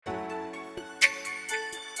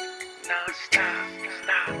Non-stop,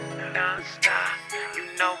 stop, non-stop. You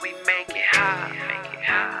know we make it hot, make it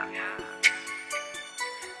hot.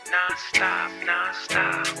 Non-stop,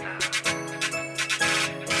 non-stop.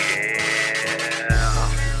 Yeah.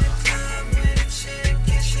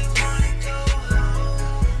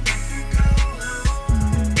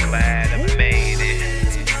 Glad I made it.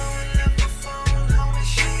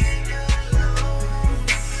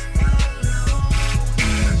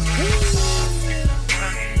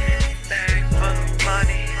 Bag full of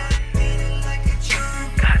money.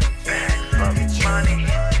 Got a bag full of money.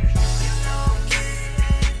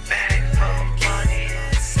 Bag full of money.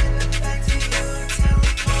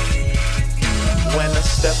 When I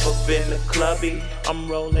step up in the clubby, I'm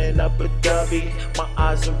rolling up a dubby. My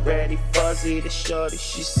eyes already fuzzy. The shorty,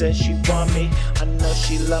 she said she want me. I know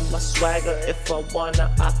she love my swagger. If I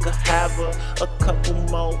wanna, I could have her. A couple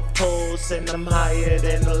more pulls and I'm higher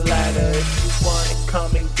than a ladder. If you want it,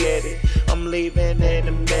 come and get it. I'm leaving in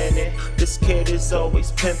a minute. This kid is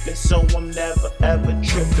always pimping, so I'm never ever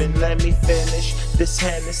tripping. Let me finish this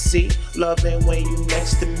Hennessy. Loving when you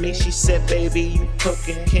next to me. She said, baby, you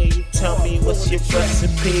cooking. Can you tell me what's your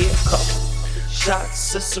recipe? A couple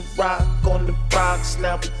shots of Ciroc on the rocks.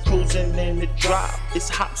 Now we cruising in the drop. It's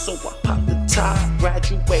hot, so I pop the top.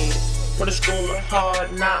 Graduated from the school of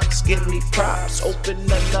hard knocks. Give me props. Open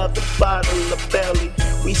another bottle of belly.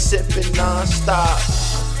 We sipping non-stop.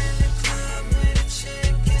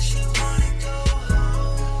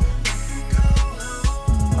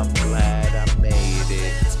 I'm glad I made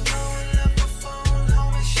it.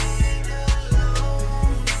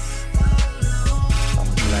 I'm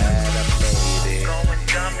glad I made it. Going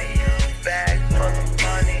dummy. Bag full of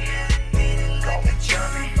money. Going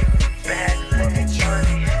dummy. Bag full of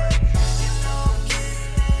money.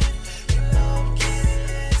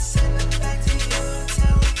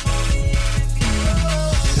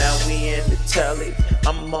 Now we in the telly,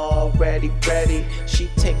 I'm already ready. She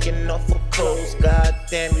taking off her clothes, god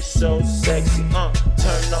damn you so sexy.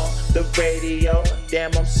 Turn on the radio,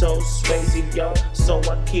 damn I'm so swayzy, yo. So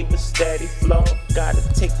I keep a steady flow, gotta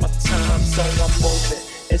take my time, so I'm moving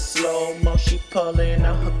in slow mo. She pulling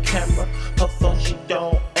out her camera, her phone she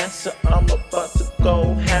don't answer. I'm about to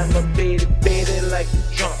go hammer, beat it like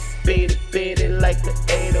a drum. Beat it like the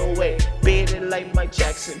 808. Beat it like Mike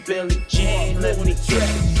Jackson, Billie Jean. Let me get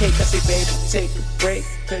the cake. I say, baby, take a break,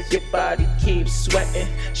 cause your body keeps sweating.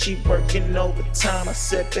 She working overtime. I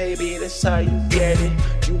said, baby, that's how you get it.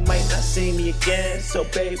 You might not see me again, so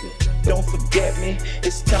baby, don't forget me.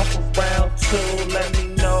 It's time for round 2.